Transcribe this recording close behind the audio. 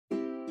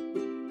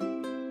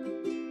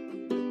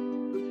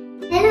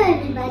Hello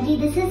everybody,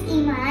 this is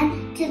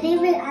Iman. Today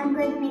I'm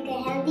going to make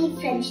a healthy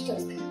French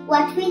toast.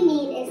 What we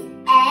need is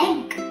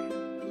egg,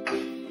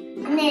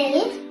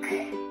 milk,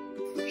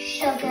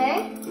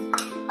 sugar,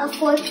 a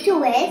fork to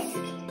whisk,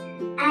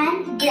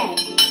 and bread.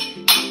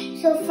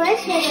 So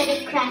first we're going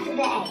to crack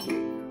the egg.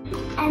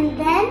 And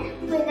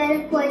then we're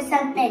going to pour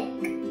some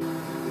milk.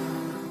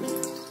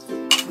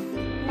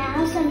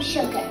 Now some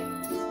sugar.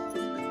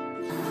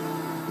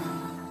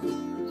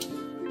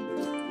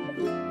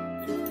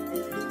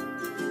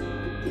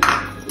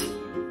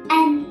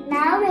 And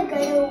now we're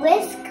going to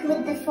whisk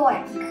with the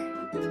fork.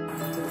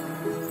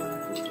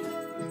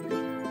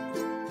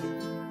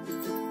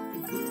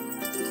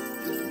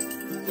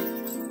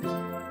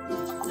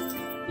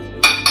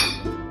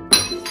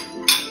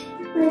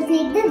 We'll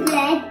take the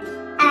bread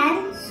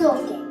and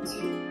soak it.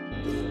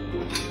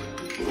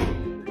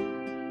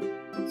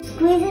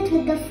 Squeeze it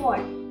with the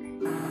fork.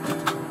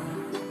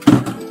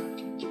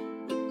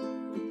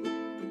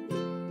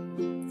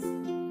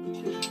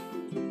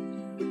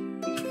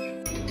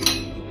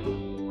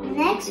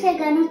 Next, we're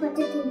going to put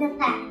it in the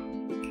pan.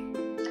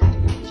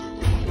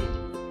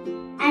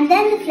 And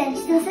then the French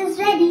toast is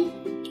ready.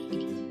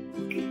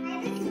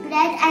 This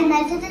bread I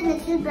melted a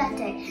little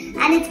butter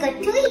and it's good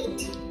to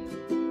eat.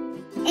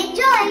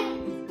 Enjoy!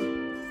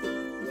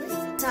 This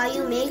is how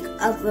you make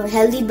a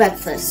healthy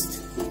breakfast.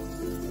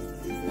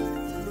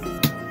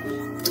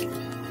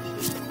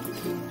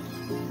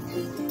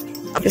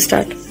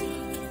 Start.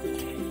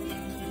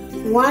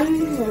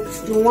 One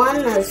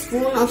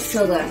spoon of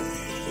sugar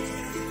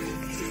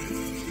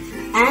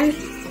and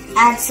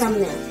add some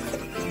milk.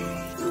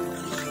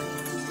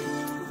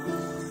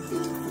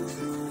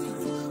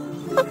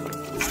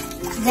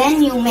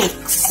 Then you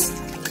mix.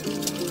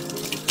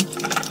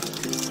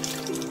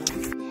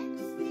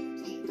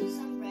 Take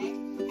some bread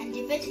and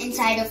dip it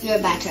inside of your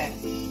batter.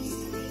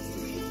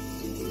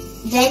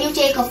 Then you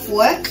take a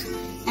fork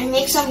and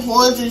make some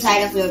holes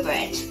inside of your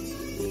bread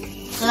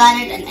so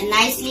that it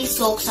nicely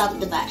soaks up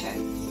the batter.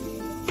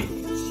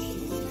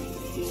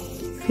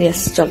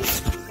 Yes, stop.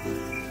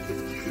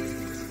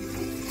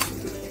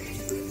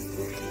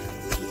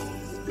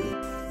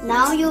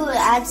 Now you will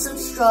add some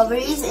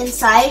strawberries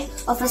inside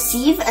of a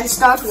sieve and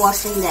start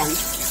washing them.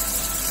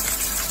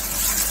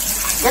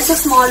 Just a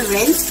small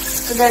rinse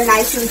so they're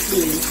nice and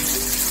clean.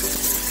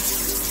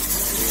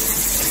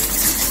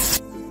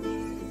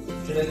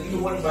 Should I give you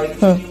one bite?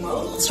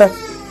 Start.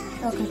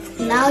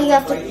 Okay. Now you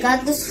have to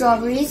cut the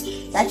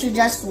strawberries that you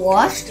just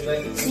washed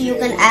so you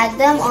can add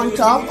them on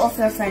top of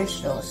your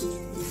French toast.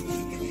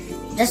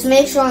 Just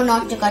make sure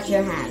not to cut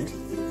your hand.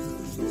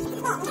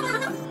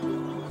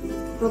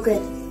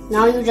 Okay.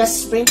 Now you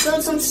just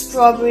sprinkle some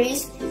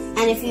strawberries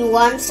and if you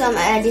want some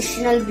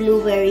additional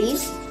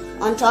blueberries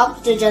on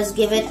top to just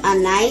give it a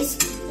nice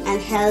and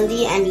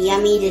healthy and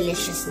yummy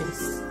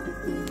deliciousness.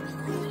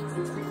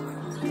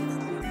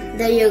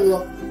 There you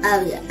go,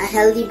 a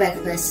healthy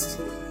breakfast.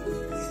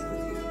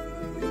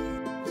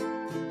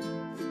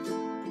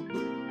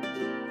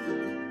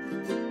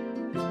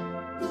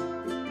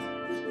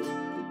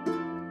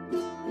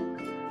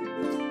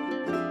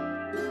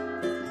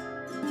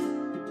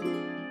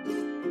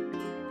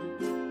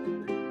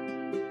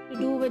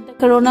 Do with the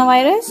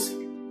coronavirus?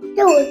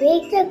 To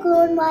make the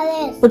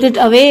coronavirus. Put it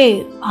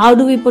away. How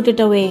do we put it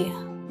away?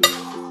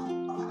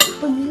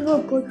 Police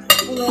will put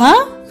it away.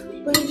 Huh?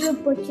 Police will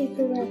put it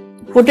away.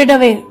 Put it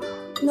away.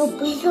 No,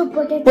 police will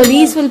put it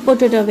Police away. will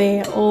put it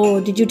away. Oh,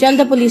 did you tell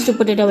the police to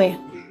put it away?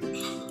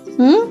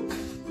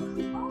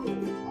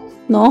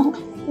 No?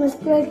 Miss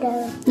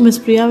Priya. Miss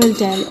Priya will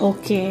tell.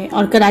 Okay.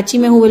 Or Karachi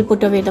mein who will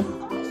put away the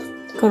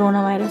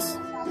coronavirus?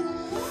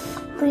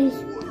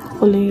 Police.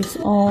 Police.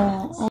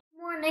 Oh.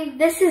 Morning,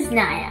 this is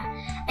Naya,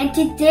 and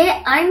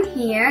today I'm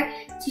here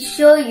to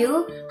show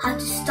you how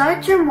to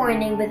start your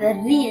morning with a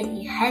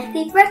really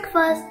healthy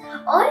breakfast.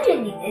 All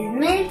you need is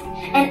milk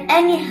and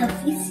any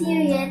healthy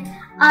cereal.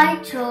 I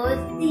chose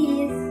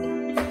these.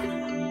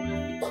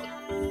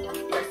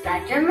 Just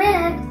add your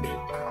milk.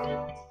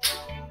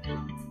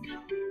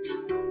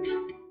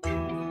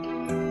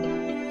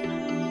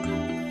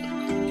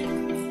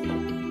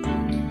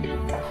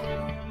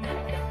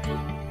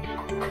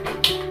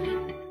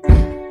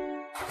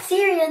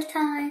 Cereal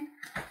time.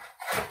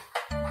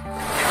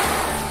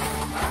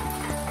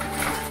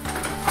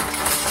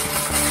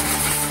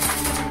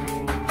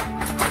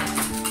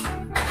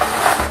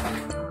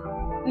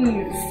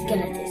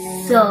 Skillet is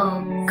so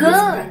good.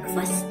 This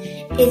breakfast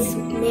is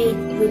made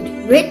with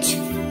rich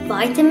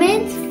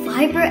vitamins,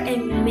 fiber,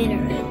 and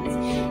minerals.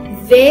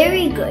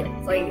 Very good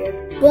for your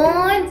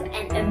bones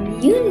and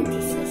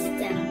immunity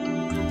system.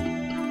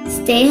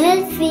 Stay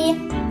healthy.